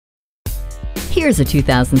Here's a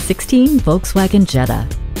 2016 Volkswagen Jetta.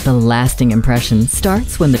 The lasting impression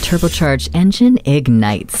starts when the turbocharged engine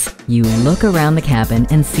ignites. You look around the cabin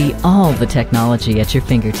and see all the technology at your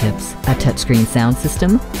fingertips. A touchscreen sound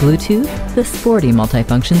system, Bluetooth, the sporty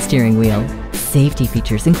multifunction steering wheel. Safety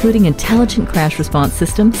features including intelligent crash response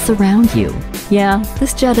systems surround you. Yeah,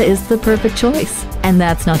 this Jetta is the perfect choice. And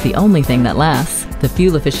that's not the only thing that lasts. The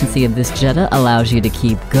fuel efficiency of this Jetta allows you to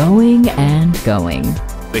keep going and going.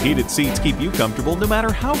 The heated seats keep you comfortable no matter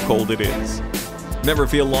how cold it is. Never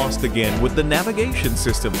feel lost again with the navigation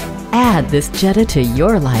system. Add this Jetta to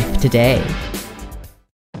your life today.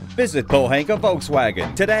 Visit Pohanka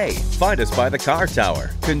Volkswagen today. Find us by the car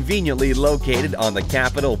tower, conveniently located on the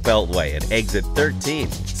Capitol Beltway at exit 13,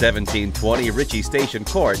 1720 Ritchie Station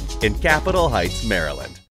Court in Capitol Heights,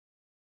 Maryland.